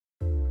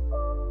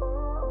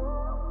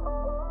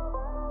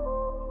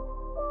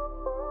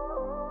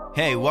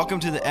Hey, welcome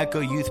to the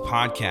Echo Youth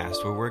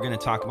Podcast, where we're going to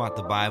talk about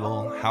the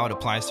Bible, how it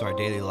applies to our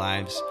daily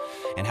lives,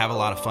 and have a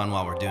lot of fun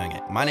while we're doing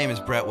it. My name is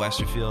Brett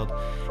Westerfield,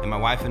 and my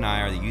wife and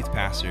I are the youth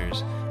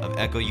pastors of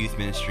Echo Youth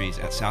Ministries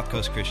at South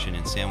Coast Christian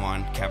in San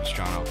Juan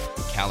Capistrano,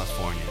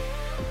 California.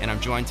 And I'm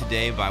joined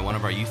today by one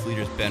of our youth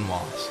leaders, Ben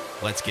Wallace.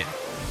 Let's get it.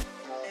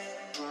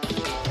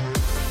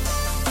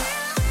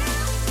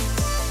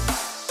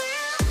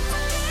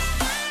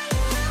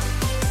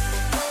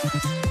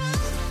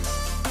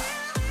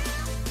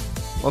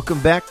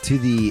 Welcome back to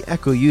the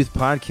Echo Youth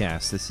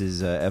Podcast. This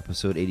is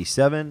episode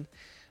 87.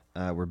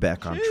 We're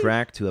back on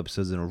track, 2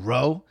 episodes in a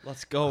row.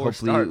 Let's go. We're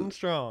starting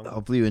strong.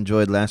 Hopefully you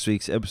enjoyed last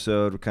week's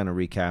episode. We kind of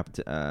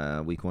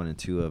recapped week 1 and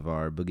 2 of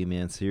our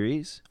Boogeyman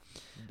series.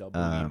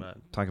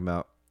 Talking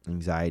about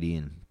anxiety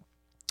and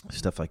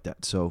stuff like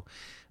that. So,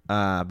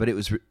 but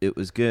it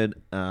was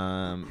good.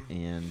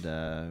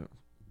 And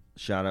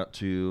shout out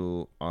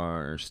to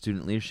our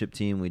student leadership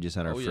team. We just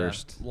had our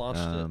first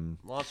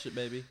launched it,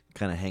 baby.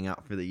 Kind of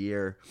hangout for the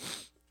year,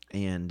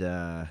 and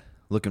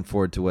looking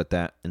forward to what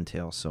that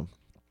entails. So,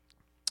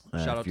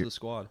 shout out to the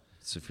squad.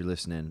 So if you're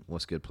listening,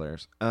 what's good,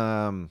 players?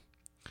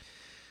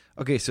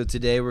 Okay, so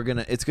today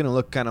it's gonna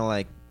look kind of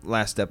like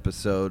last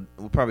episode.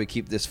 We'll probably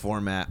keep this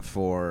format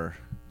for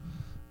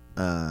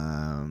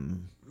the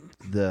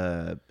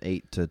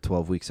 8 to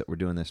 12 weeks that we're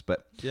doing this,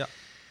 but yeah.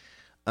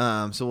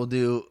 So we'll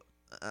do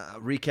a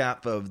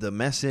recap of the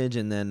message,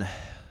 and then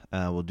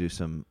we'll do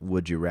some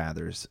would you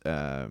rathers,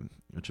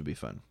 which will be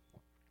fun.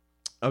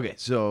 Okay,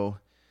 so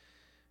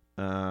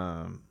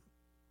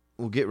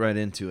we'll get right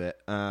into it.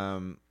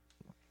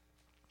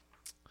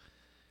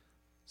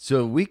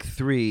 So week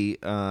 3,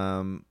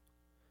 Of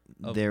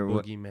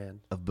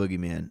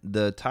Boogeyman.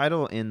 The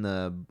title in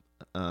the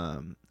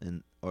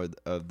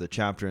of the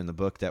chapter in the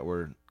book that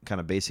we're kind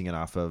of basing it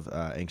off of,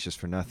 Anxious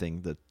for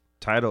Nothing. The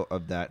title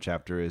of that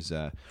chapter is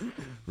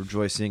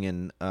Rejoicing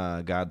in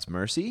God's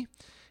Mercy.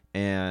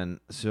 And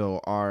so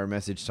our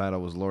message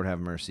title was Lord Have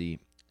Mercy.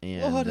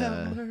 And, Lord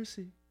have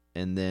mercy.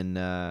 And then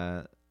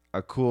a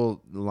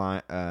cool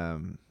line,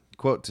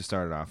 quote to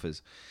start it off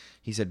is,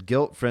 he said,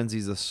 guilt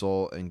frenzies the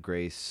soul and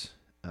grace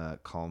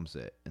calms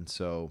it. And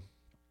so,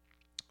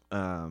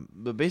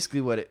 but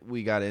basically what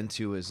we got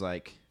into is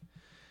like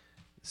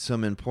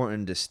some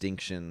important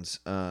distinctions.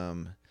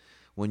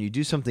 When you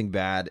do something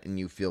bad and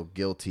you feel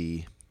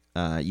guilty,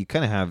 you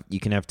can have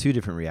 2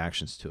 different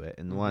reactions to it.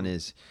 And one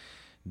is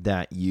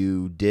that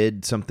you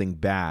did something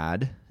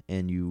bad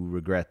and you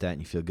regret that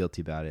and you feel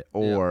guilty about it.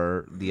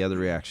 Or the other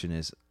reaction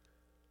is,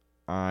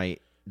 I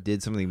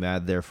did something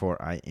bad, therefore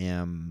I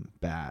am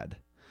bad.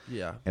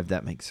 Yeah. If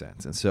that makes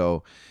sense. And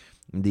so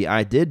the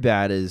I did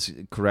bad is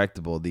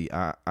correctable. The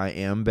I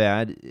am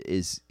bad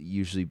is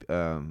usually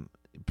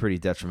pretty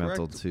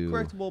detrimental to...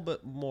 Correctable,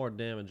 but more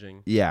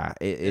damaging. Yeah.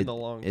 In the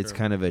long term. It's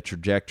kind of a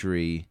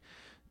trajectory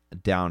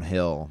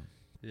downhill.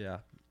 Yeah.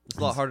 It's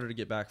a lot harder to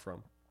get back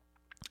from.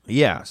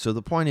 Yeah. So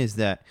the point is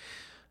that...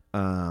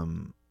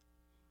 the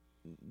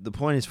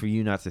point is for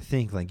you not to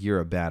think like you're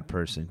a bad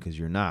person, because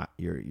you're not.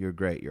 You're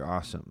great. You're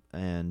awesome.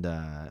 And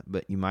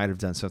but you might have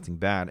done something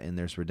bad, and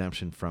there's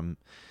redemption from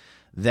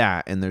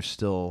that, and there's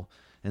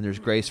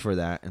grace for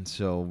that. And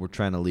so we're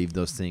trying to leave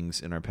those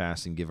things in our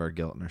past and give our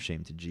guilt and our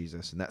shame to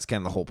Jesus. And that's kind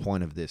of the whole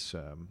point of this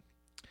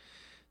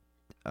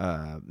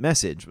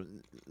message.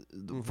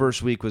 The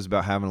first week was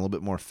about having a little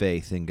bit more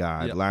faith in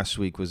God. Yep. Last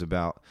week was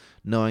about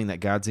knowing that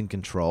God's in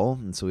control,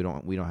 and so we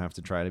don't have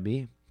to try to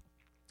be.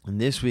 And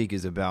this week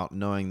is about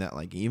knowing that,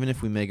 like, even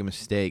if we make a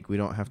mistake, we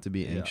don't have to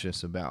be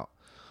anxious about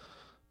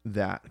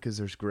that, because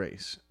there's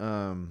grace.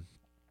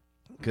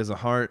 Because a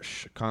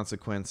harsh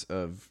consequence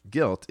of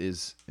guilt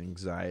is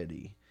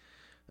anxiety.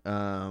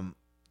 And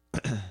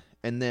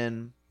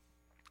then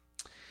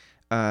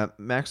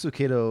Max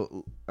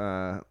Lucado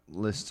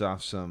lists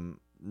off some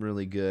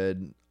really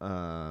good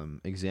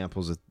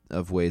examples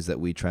of ways that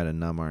we try to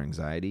numb our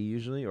anxiety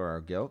usually, or our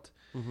guilt.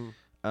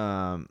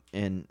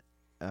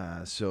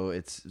 So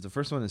it's the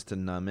first one is to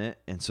numb it,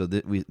 and so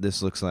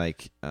this looks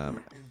like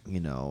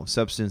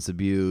substance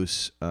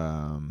abuse.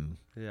 It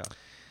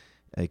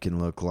can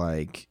look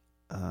like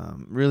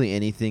really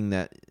anything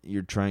that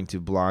you're trying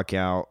to block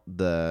out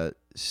the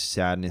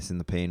sadness and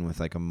the pain with,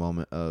 like a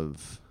moment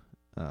of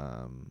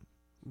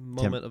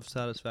of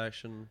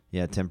satisfaction.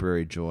 Yeah,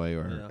 temporary joy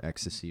or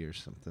ecstasy or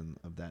something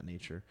of that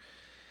nature.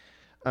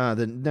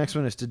 The next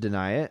one is to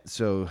deny it.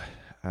 So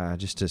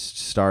just to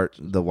start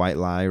the white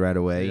lie right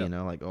away,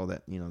 like, oh,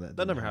 that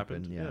never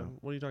happened. Yeah.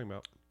 What are you talking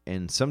about?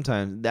 And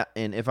sometimes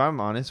and if I'm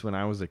honest, when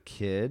I was a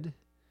kid,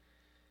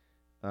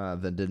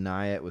 the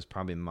deny it was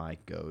probably my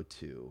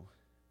go-to.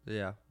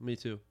 Yeah, me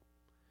too.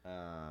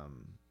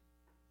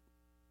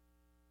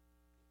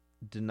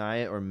 Deny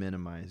it or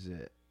minimize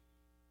it.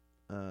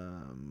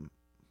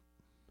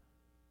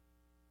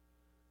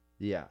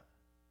 Yeah.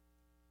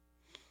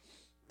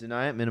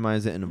 Deny it,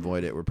 minimize it, and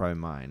avoid it were probably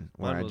mine.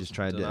 Where I just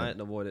tried to deny it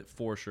and avoid it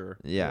for sure.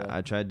 Yeah,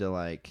 I tried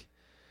to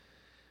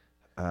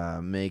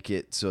make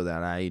it so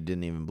that I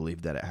didn't even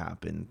believe that it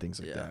happened, things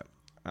like that.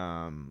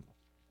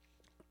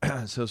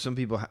 So some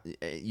people,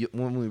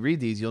 when we read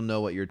these, you'll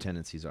know what your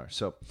tendencies are.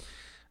 So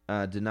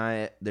deny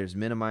it. There's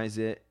minimize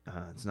it.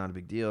 It's not a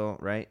big deal,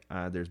 right?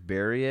 There's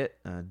bury it.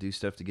 Do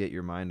stuff to get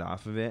your mind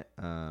off of it.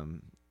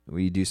 Where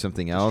you do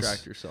something else.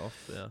 Distract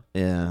yourself.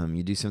 Yeah.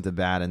 You do something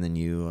bad and then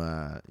you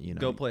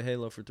go play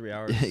Halo for 3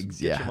 hours.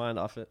 Get your mind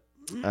off it.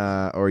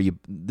 Or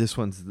this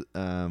one's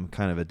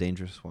kind of a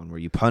dangerous one where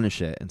you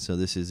punish it. And so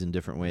this is in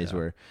different ways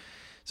where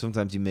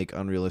sometimes you make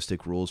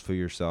unrealistic rules for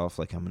yourself.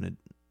 Like I'm gonna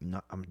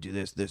do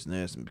this, and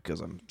this, and because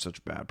I'm such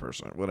a bad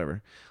person or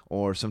whatever.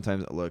 Or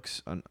sometimes it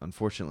looks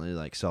unfortunately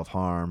like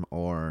self-harm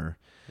or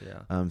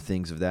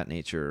things of that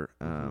nature.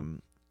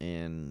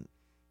 And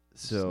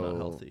so it's not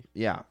healthy.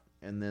 Yeah.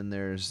 And then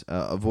there's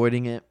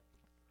avoiding it.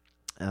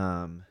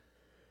 And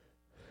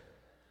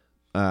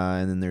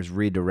then there's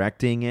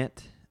redirecting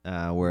it,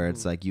 where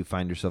it's like you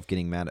find yourself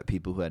getting mad at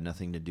people who had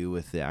nothing to do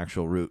with the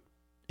actual root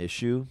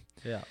issue.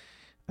 Yeah.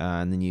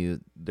 And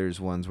then there's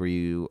ones where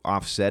you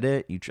offset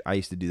it. I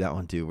used to do that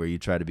one too, where you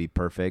try to be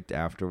perfect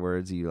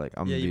afterwards. You like,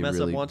 you mess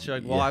up once. You're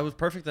like, well, I was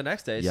perfect the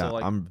next day. Yeah, so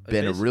like, I'm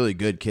been a really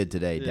good kid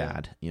today,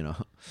 Dad.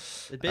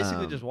 It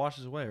basically just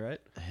washes away,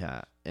 right?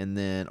 Yeah, and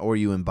then or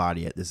you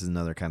embody it. This is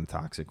another kind of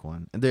toxic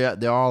one. And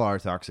they all are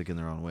toxic in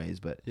their own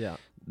ways, but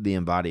the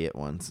embody it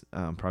one's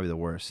probably the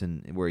worst,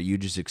 and where you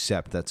just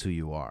accept that's who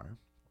you are.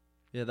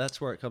 Yeah,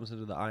 that's where it comes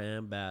into the I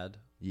am bad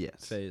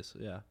phase.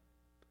 Yeah.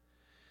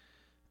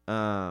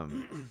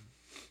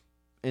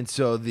 And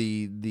so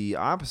the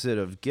opposite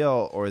of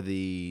guilt, or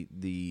the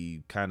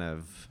kind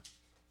of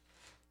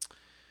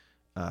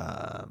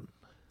not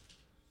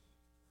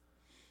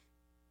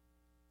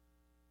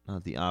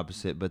the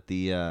opposite, but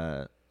the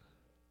what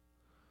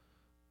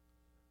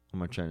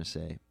am I trying to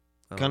say?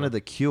 Kind of the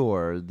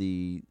cure,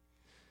 the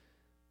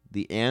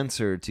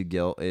answer to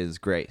guilt is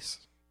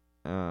grace.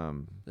 There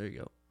you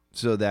go.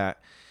 So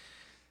that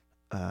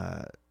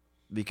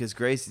because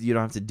grace, you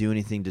don't have to do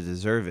anything to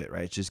deserve it,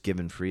 right? It's just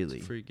given freely.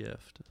 It's a free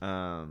gift.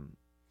 And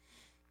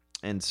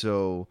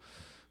so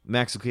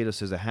Max Lucado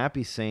says a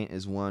happy saint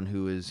is one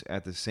who is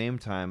at the same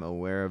time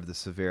aware of the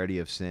severity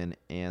of sin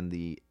and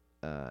the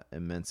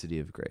immensity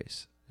of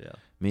grace. Yeah.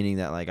 Meaning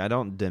that like I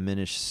don't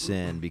diminish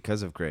sin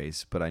because of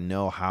grace, but I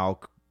know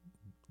how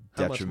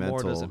detrimental.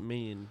 Much more does it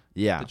mean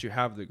that you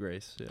have the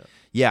grace?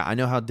 Yeah, I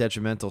know how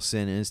detrimental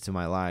sin is to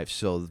my life,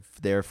 so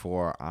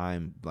therefore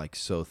I'm like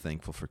so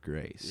thankful for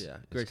grace. Yeah,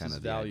 grace's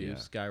value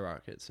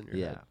skyrockets in your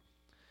head.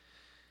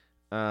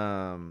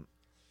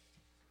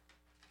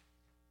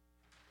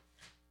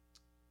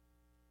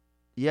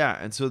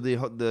 Yeah, and so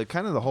the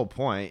kind of the whole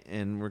point,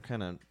 and we're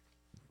kind of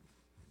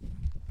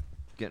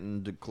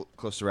getting to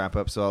close to wrap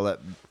up, so I'll let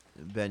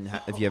Ben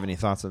if you have any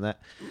thoughts on that.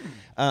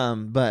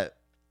 But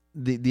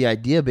the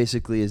idea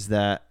basically is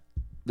that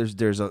and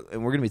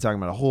we're going to be talking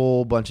about a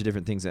whole bunch of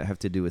different things that have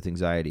to do with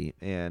anxiety,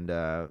 and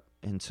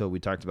so we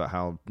talked about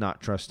how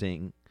not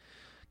trusting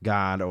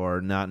God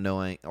or not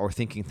knowing or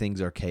thinking things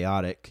are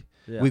chaotic.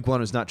 Yeah. Week 1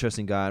 was not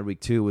trusting God.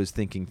 Week 2 was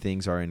thinking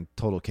things are in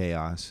total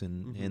chaos,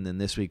 and then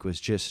this week was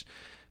just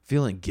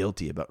feeling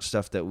guilty about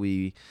stuff that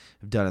we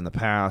have done in the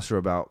past, or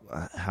about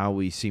how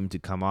we seem to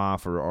come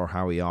off, or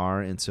how we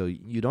are. And so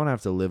you don't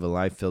have to live a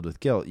life filled with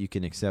guilt. You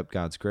can accept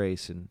God's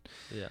grace. And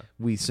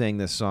we sang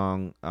this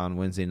song on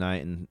Wednesday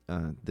night, and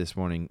this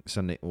morning,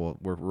 Sunday, well,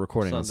 we're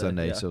recording on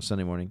Sunday, so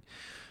Sunday morning,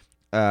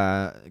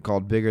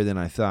 called Bigger Than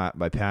I Thought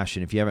by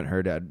Passion. If you haven't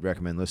heard it, I'd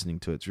recommend listening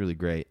to it. It's really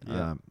great.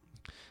 Yeah.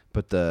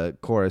 But the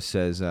chorus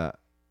says,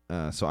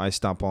 so I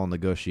stop all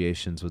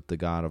negotiations with the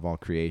God of all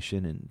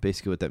creation. And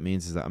basically what that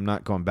means is that I'm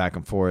not going back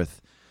and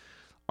forth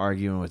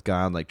arguing with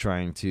God, like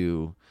trying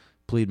to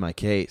plead my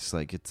case.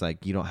 Like, it's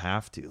like, you don't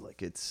have to.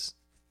 Like, it's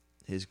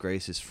His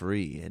grace is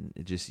free, and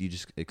you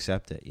just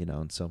accept it,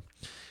 And so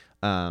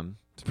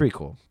it's pretty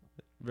cool.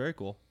 Very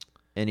cool.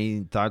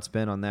 Any thoughts,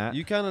 Ben, on that?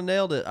 You kind of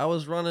nailed it. I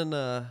was running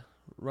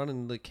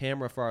the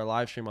camera for our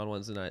live stream on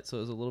Wednesday night, so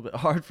it was a little bit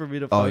hard for me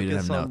to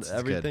focus on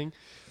everything.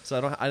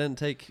 So I didn't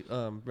take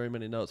very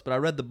many notes, but I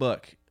read the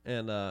book,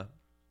 and you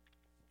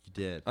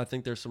did. I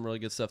think there's some really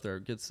good stuff there.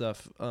 Good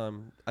stuff.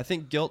 I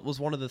think guilt was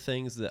one of the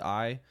things that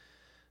I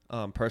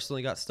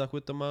personally got stuck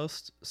with the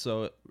most.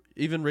 So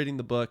even reading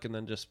the book and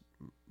then just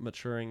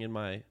maturing in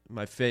my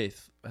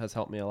faith has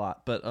helped me a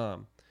lot. But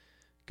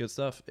good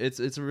stuff. It's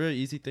a really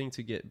easy thing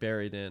to get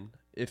buried in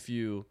if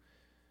you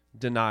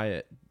deny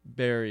it,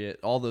 bury it,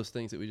 all those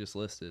things that we just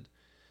listed.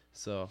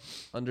 So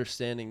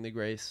understanding the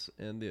grace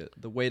and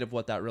the weight of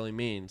what that really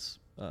means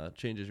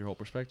changes your whole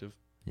perspective.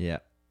 Yeah.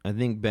 I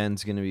think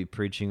Ben's going to be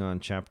preaching on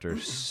chapter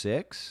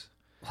 6.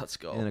 Let's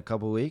go. In a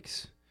couple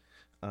weeks.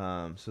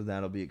 So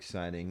that'll be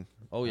exciting.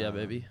 Oh, yeah,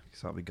 baby.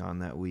 Because I'll be gone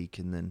that week,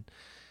 and then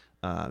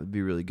it'll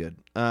be really good.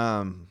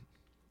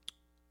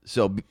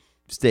 So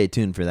stay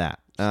tuned for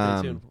that.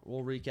 Stay tuned.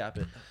 We'll recap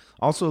it.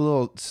 Also, a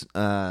little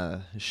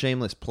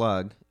shameless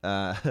plug.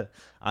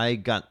 I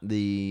got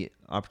the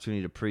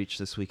opportunity to preach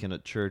this weekend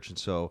at church, and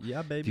so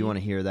if you want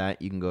to hear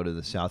that, you can go to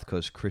the South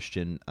Coast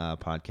Christian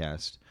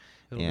podcast,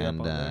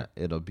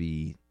 it'll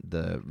be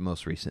the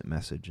most recent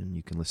message, and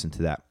you can listen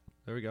to that.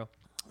 There we go.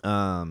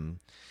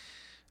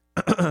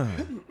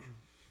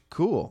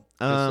 Cool.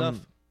 Good stuff.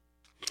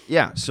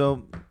 Yeah,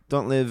 so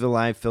don't live a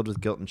life filled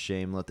with guilt and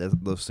shame. Let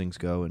those things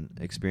go and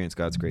experience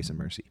God's grace and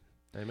mercy.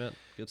 Amen.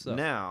 Good stuff.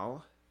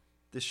 Now,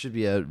 this should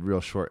be a real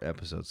short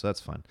episode, so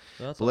that's fun.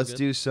 That's But all let's good.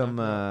 do some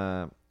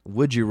Knock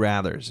would you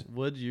rathers.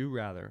 Would you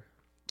rather?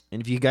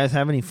 And if you guys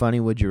have any funny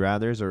would you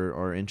rathers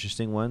or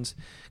interesting ones,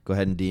 go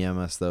ahead and DM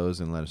us those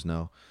and let us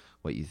know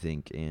what you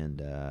think. And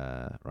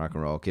rock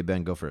and roll. Okay,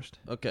 Ben, go first.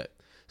 Okay.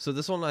 So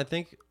this one I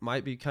think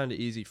might be kind of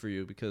easy for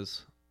you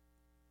because,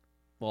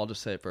 well, I'll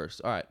just say it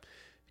first. All right.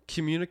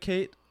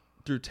 Communicate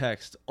through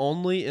text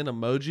only in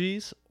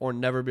emojis or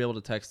never be able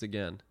to text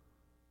again.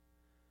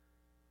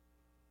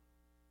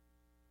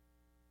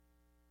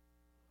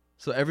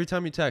 So every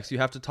time you text, you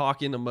have to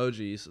talk in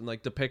emojis and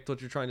like depict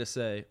what you're trying to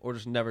say or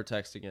just never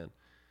text again.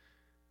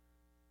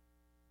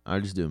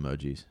 I'll just do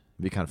emojis. It'd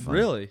be kind of fun.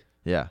 Really?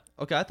 Yeah.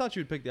 Okay, I thought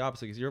you'd pick the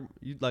opposite because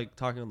you like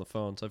talking on the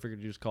phone, so I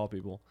figured you just call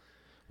people.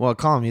 Well, I'll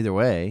call them either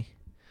way.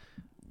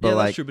 But Yeah,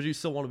 like, that's true, but you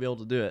still want to be able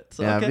to do it.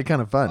 So, yeah, okay. it'd be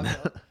kind of fun.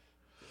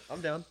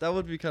 I'm down. That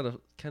would be kind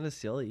of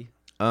silly.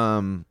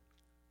 How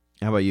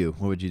about you?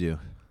 What would you do?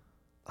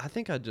 I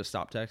think I'd just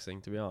stop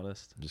texting, to be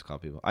honest. Just call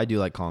people. I do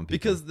like calling people.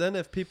 Because then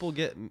if people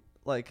get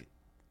like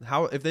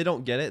if they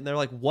don't get it and they're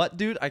like, "What,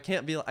 dude? I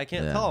can't Yeah.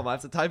 tell them. I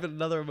have to type in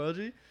another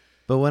emoji."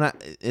 But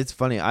it's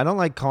funny. I don't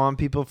like calling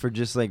people for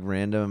just like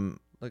random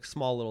Like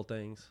small little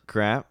things.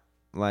 crap.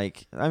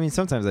 Like, I mean,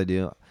 sometimes I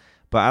do,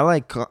 but I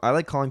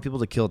like calling people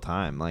to kill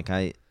time.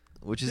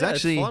 Which is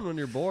actually it's fun when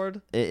you're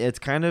bored. it's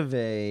kind of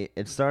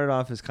it started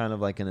off as kind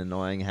of like an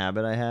annoying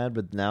habit I had,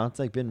 but now it's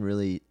like been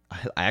really,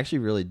 I actually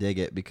really dig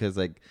it because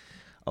like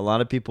a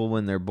lot of people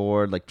when they're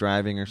bored, like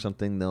driving or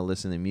something, they'll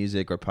listen to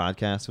music or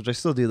podcasts, which I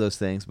still do those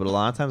things, but a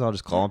lot of times I'll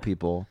just call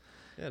people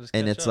Yeah, just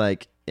and catch it's up.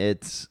 like,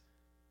 it's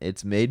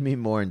made me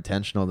more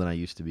intentional than I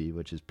used to be,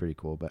 which is pretty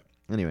cool. But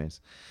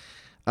anyways,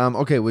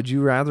 okay. Would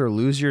you rather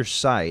lose your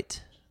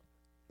sight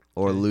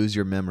or Okay. lose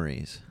your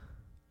memories?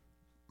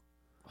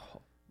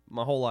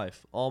 My whole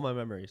life, all my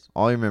memories.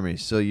 All your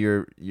memories. So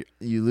you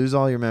lose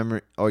all your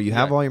memory, or you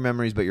have Yeah. all your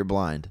memories, but you're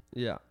blind.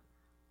 Yeah.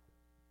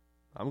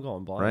 I'm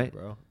going blind, Right?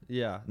 bro.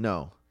 Yeah.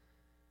 No,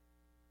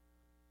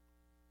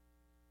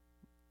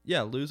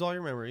 Yeah, lose all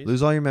your memories.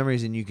 lose all your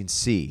memories and you can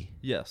see,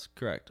 Yes,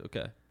 correct.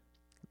 Okay.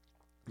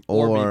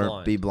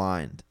 or be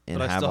blind and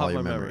But I have still all have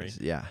your my memory. memories.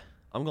 Yeah,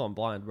 I'm going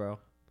blind, bro.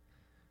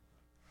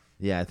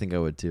 yeah. I think I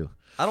would too.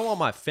 I don't want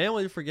my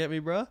family to forget me,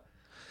 bro.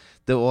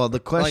 The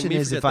question me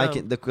is if forget I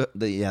can.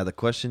 The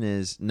question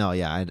is no.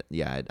 Yeah,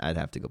 I'd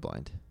have to go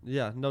blind.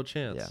 Yeah, no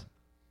chance. Yeah.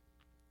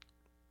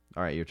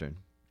 All right, your turn.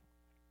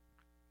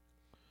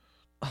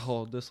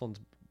 Oh, this one's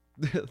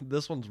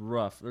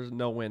rough. There's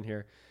no win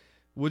here.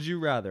 Would you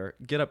rather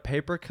get a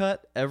paper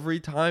cut every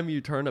time you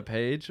turn a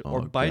page or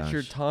Oh, bite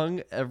your gosh.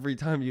 tongue every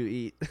time you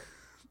eat?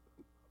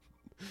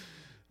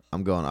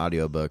 I'm going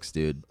audiobooks,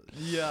 dude.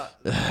 Yeah,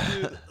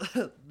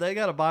 dude, they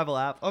got a Bible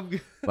app.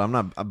 But I'm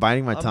not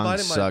biting my I'm tongue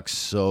biting my- sucks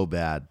so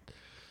bad.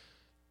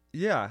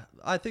 Yeah,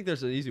 I think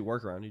there's an easy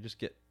workaround. You just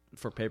get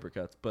for paper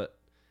cuts, but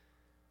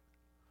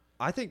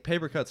I think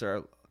paper cuts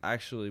are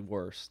actually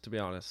worse, to be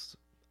honest.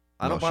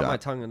 I No don't bite my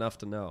shot. tongue enough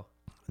to know.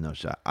 No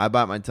shot. I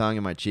bite my tongue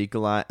and my cheek a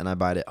lot, and I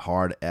bite it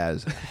hard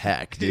as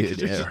heck, dude.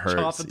 You're It just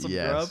hurts. chopping some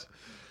Yes.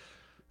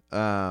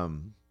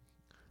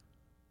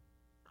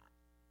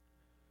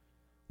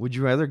 Would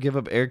you rather give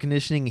up air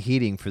conditioning and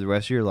heating for the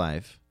rest of your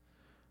life,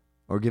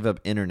 or give up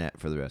internet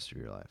for the rest of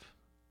your life?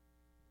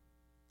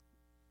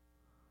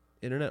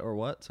 Internet or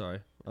what? Sorry.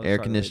 I was Air trying to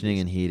read conditioning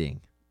these. and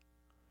heating.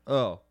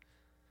 Oh.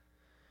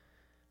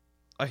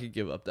 I could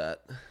give up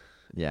that.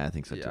 Yeah, I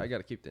think so Yeah, too. I got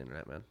to keep the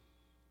internet, man.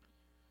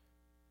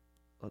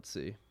 Let's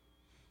see.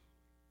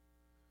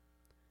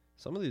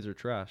 Some of these are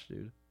trash,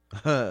 dude.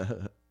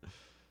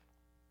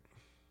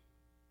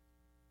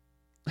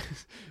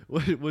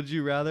 Would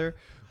you rather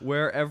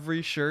wear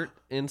every shirt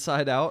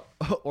inside out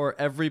or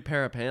every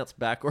pair of pants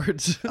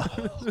backwards?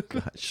 Oh,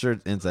 God.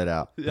 Shirt inside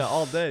out. Yeah,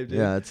 all day, dude.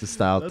 Yeah, it's a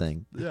style That's-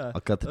 thing. Yeah.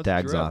 I'll cut the that's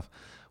tags drip. off.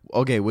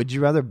 Okay, would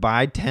you rather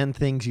buy 10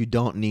 things you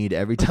don't need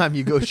every time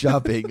you go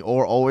shopping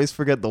or always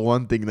forget the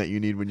one thing that you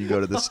need when you go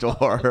to the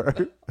store?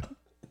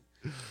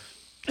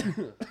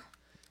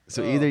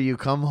 So either you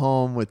come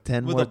home with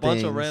 10 With more a bunch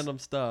things of random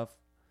stuff.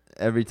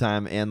 every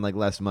time and like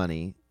less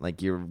money,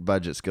 like your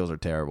budget skills are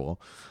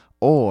terrible,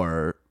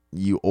 or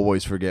you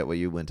always forget what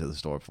you went to the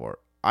store for.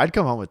 I'd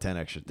come home with 10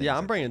 extra things. Yeah,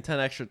 I'm I bringing 10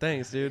 extra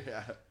things, dude. think.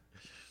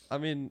 I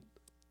mean,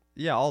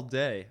 yeah, all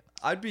day.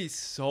 I'd be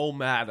so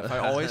mad if I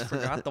always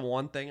forgot the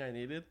one thing I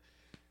needed.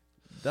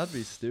 That'd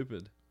be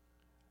stupid.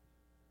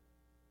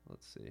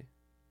 Let's see.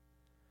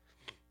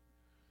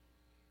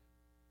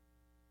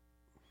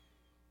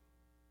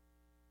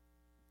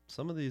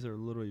 Some of these are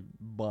literally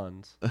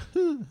buns.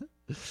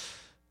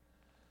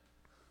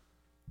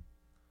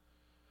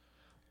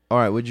 All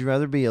right, would you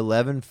rather be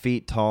 11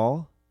 feet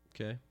tall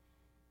Okay.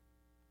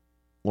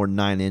 or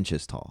 9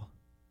 inches tall?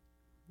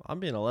 I'm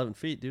being 11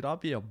 feet, dude. I'll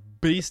be a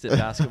beast at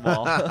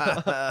basketball.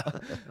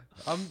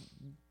 I'm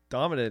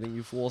dominating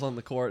you fools on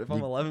the court if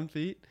I'm 11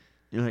 feet.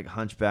 You're like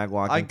hunchback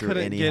walking I through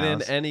couldn't any get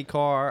house. in any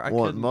car.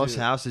 Well, couldn't most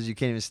do- houses you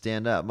can't even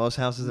stand up. Most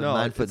houses have No,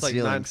 9-foot it's like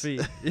ceilings. 9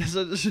 feet. Yeah,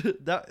 so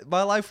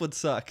my life would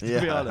suck, to be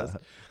Yeah. honest.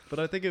 But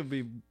I think it would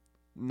be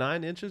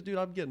 9 inches, dude.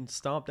 I'm getting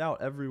stomped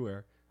out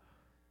everywhere.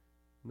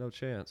 No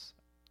chance.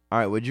 All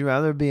right, would you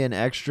rather be an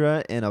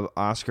extra in an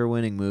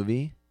Oscar-winning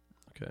movie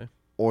Okay.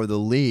 or the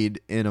lead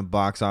in a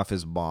box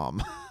office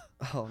bomb?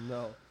 Oh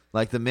no.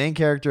 Like the main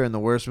character in the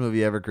worst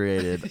movie ever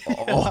created,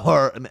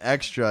 or an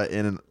extra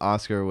in an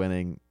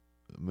Oscar-winning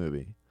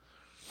movie.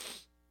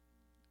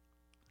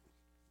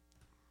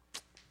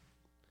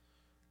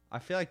 I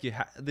feel like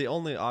the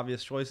only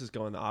obvious choice is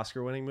going the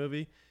Oscar-winning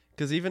movie,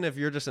 because even if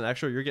you're just an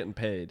extra, you're getting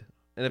paid,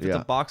 and if it's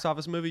Yeah. a box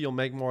office movie, you'll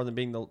make more than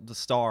being the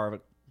star of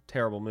a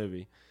terrible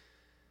movie.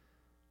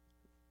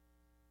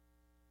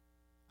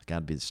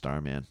 Gotta be the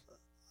star, man.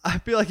 I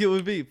feel like it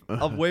would be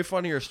a way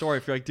funnier story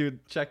if you're like,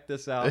 dude, check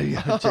this out.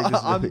 Yeah, check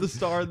this I'm movie. the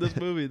star in this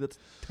movie. That's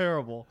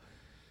terrible.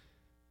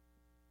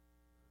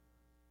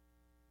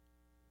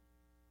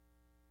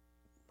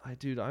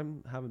 Dude,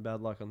 I'm having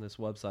bad luck on this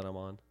website I'm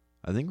on.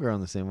 I think we're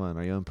on the same one.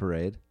 Are you on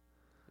Parade?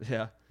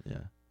 Yeah.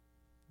 Yeah.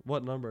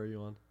 What number are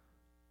you on?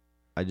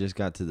 I just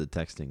got to the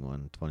texting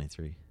one,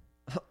 23.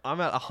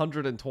 I'm at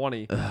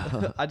 120.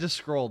 I just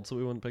scrolled so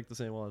we wouldn't pick the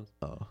same one.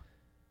 Oh.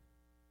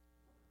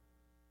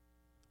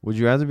 Would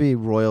you rather be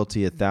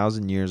royalty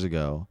 1,000 years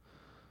ago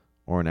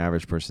or an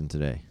average person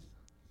today?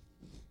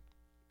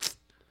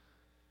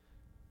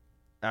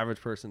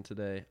 Average person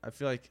today. I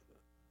feel like.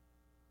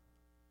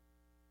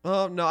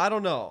 Oh no, I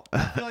don't know.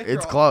 I feel like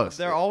It's close.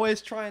 They're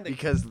always trying to.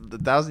 Because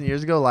 1,000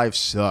 years ago, life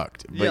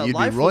sucked. But Yeah, you'd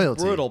life be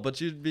royalty. was brutal,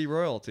 but you'd be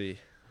royalty.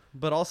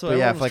 But also, But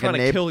yeah, everyone if was like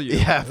trying to kill you.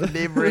 Yeah, if a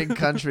neighboring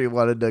country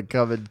wanted to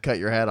come and cut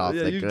your head off,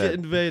 Yeah, they you'd could. get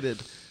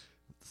invaded.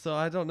 So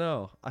I don't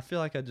know. I feel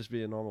like I'd just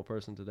be a normal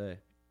person today.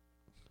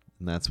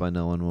 And that's why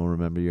no one will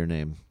remember your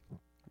name.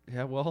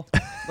 Yeah, well,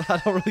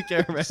 I don't really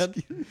care,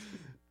 man.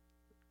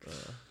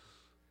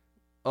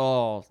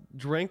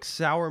 Drink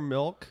sour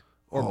milk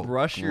or Oh,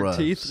 brush your gross.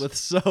 teeth with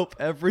soap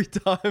every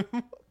time.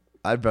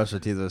 I'd brush my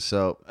teeth with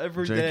soap.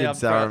 Every day Drinking I'm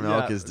sour trying-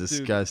 milk yeah, is dude,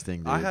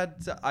 disgusting,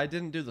 dude. I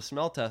didn't do the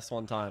smell test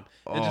one time.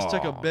 It just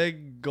took a Oh.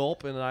 big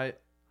gulp, and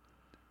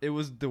it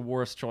was the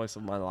worst choice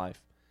of my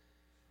life.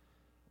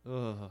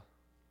 Ugh.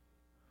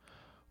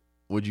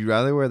 Would you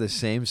rather wear the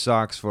same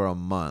socks for a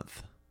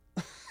month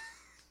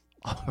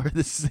or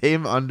the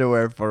same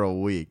underwear for a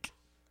week?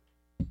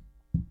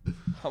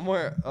 I'm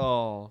wearing.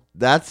 Oh,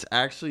 That's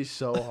actually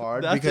so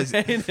hard that's because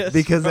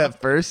heinous, bro.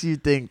 at first you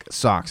think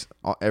socks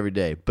every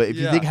day, but if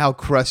you Yeah. think how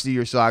crusty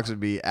your socks would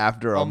be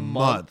after a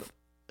month.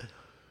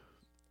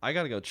 I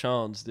gotta go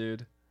Chones,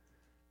 dude.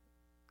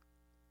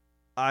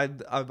 I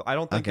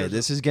don't think. Okay, there's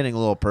this is getting a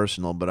little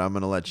personal, but I'm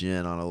gonna let you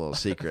in on a little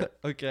secret.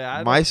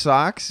 Okay, My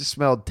socks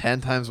smelled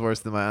 10 times worse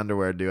than my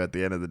underwear do at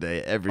the end of the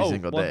day every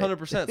single day.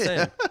 100%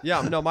 same.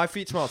 Yeah, no, my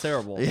feet smell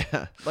terrible.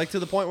 Yeah. Like to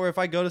the point where if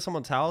I go to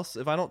someone's house,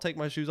 if I don't take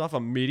my shoes off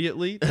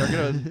immediately,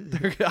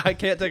 I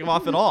can't take them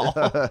off at all.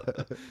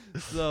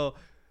 So,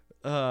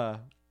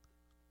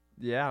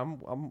 yeah,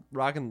 I'm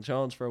rocking the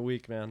Chones for a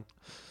week, man.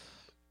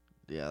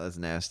 Yeah, that's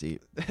nasty.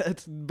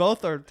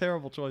 Both are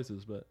terrible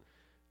choices, but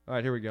all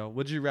right, here we go.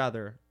 Would you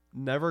rather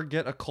never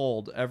get a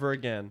cold ever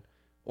again,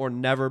 or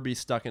never be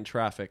stuck in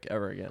traffic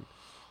ever again?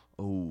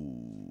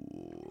 Ooh.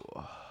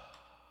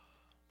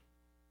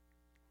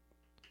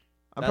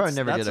 I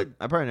That's-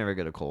 probably never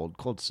get a cold.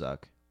 Colds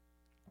suck.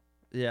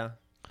 Yeah.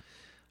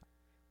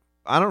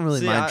 I don't really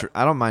See, mind.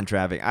 I don't mind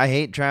traffic. I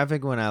hate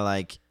traffic when I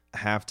like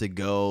have to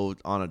go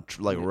on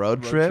a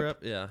road trip.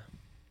 Yeah.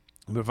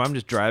 But if I'm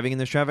just driving in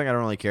this traffic, I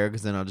don't really care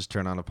because then I'll just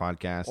turn on a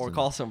podcast Or and-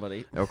 call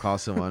somebody. or call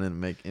someone and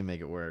make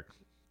it work.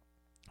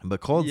 But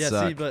colds Yeah,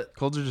 suck. see, but-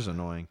 colds are just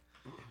annoying.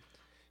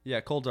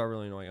 Yeah, colds are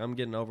really annoying. I'm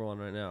getting over one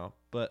right now,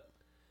 but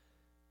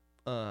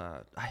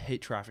I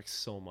hate traffic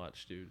so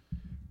much, dude.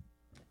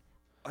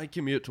 I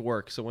commute to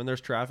work, so when there's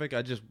traffic,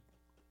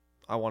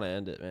 I want to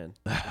end it, man.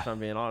 If I'm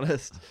being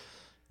honest.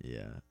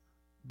 Yeah.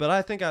 But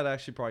I think I'd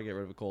actually probably get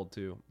rid of a cold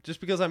too,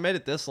 just because I made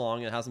it this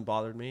long, it hasn't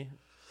bothered me.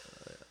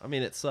 I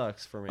mean, it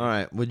sucks for me. All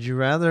right. Would you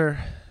rather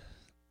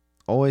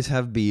always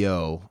have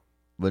BO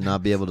but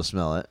not be able to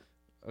smell it,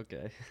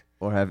 Okay.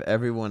 or have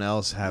everyone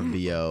else have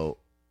BO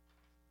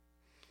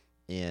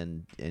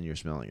and you're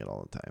smelling it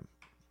all the time?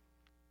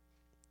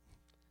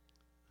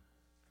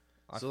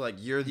 So like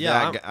you're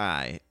Yeah, that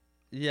guy,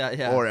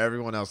 Yeah. or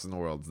everyone else in the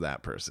world's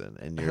that person,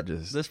 and you're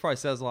just This probably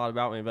says a lot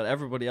about me, but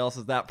everybody else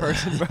is that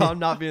person, bro. I'm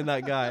not being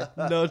that guy.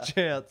 No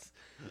chance.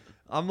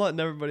 I'm letting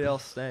everybody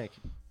else stank.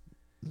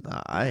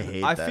 Nah, I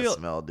hate I that feel-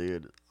 smell,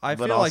 dude. I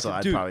But feel also, like,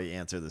 I'd dude, probably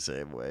answer the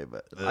same way.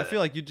 But I feel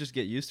like you'd just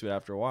get used to it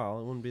after a while.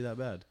 It wouldn't be that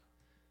bad.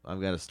 I've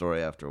got a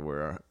story after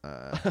we're.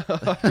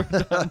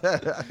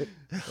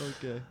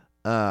 Okay.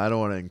 I don't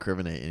want to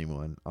incriminate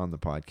anyone on the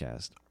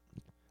podcast.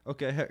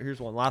 Okay, here's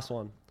one. Last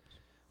one.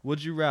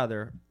 Would you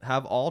rather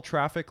have all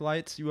traffic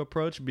lights you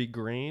approach be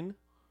green,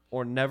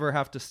 or never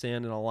have to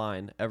stand in a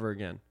line ever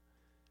again?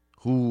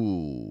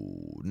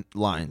 Ooh,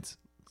 lines.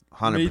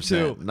 100%. Me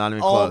too. Not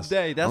even All close.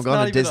 day. That's I'm going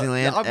not to even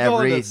Disneyland I'm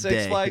every going to Six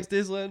day. Flags,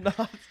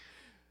 Disneyland.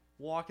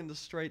 walking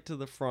straight to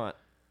the front.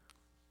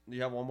 Do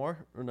you have one more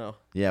or no?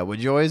 Yeah.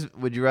 Would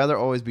you rather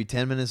always be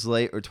 10 minutes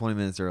late or 20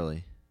 minutes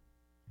early?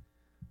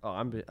 Oh,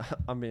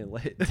 I'm being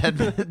late. 10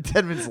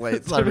 minutes late.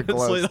 It's not even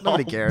close.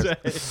 Nobody cares.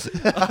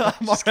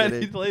 I'm already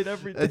kidding. late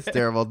every day. It's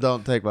terrible.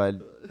 Don't take my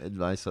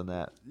advice on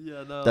that.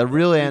 Yeah, no. The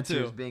real me answer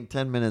too. is being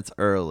 10 minutes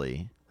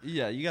early.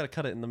 Yeah, you got to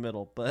cut it in the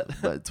middle, but.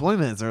 But 20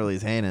 minutes early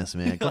is heinous,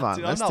 man. Come on.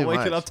 Dude, That's I'm too not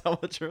waking much. up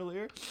that much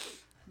earlier.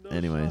 No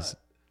Anyways,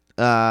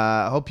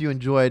 shot. hope you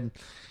enjoyed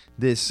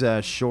this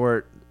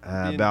short,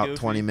 Being about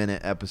goofy.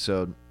 20-minute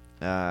episode.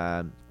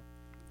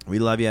 We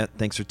love you.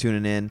 Thanks for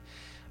tuning in.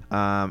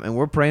 And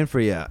we're praying for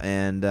you.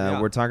 And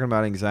we're talking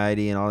about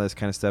anxiety and all this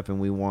kind of stuff. And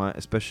we want,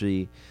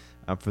 especially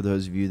for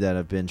those of you that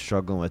have been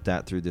struggling with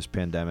that through this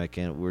pandemic,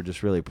 and we're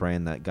just really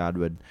praying that God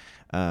would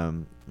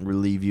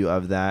relieve you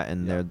of that,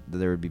 and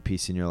there would be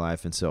peace in your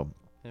life. And so,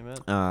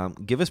 Amen.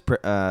 give us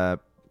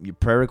your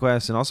prayer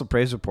requests and also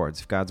praise reports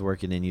if God's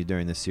working in you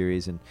during this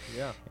series, and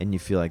you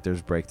feel like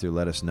there's breakthrough.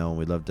 Let us know, and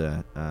we'd love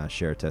to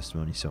share a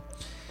testimony. So,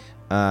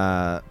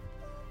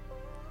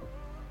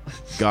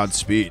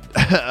 Godspeed.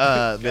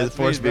 May the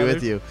force be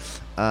with you.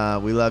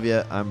 We love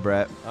you. I'm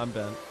Brett. I'm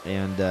Ben.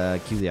 And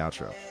cue the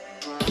outro.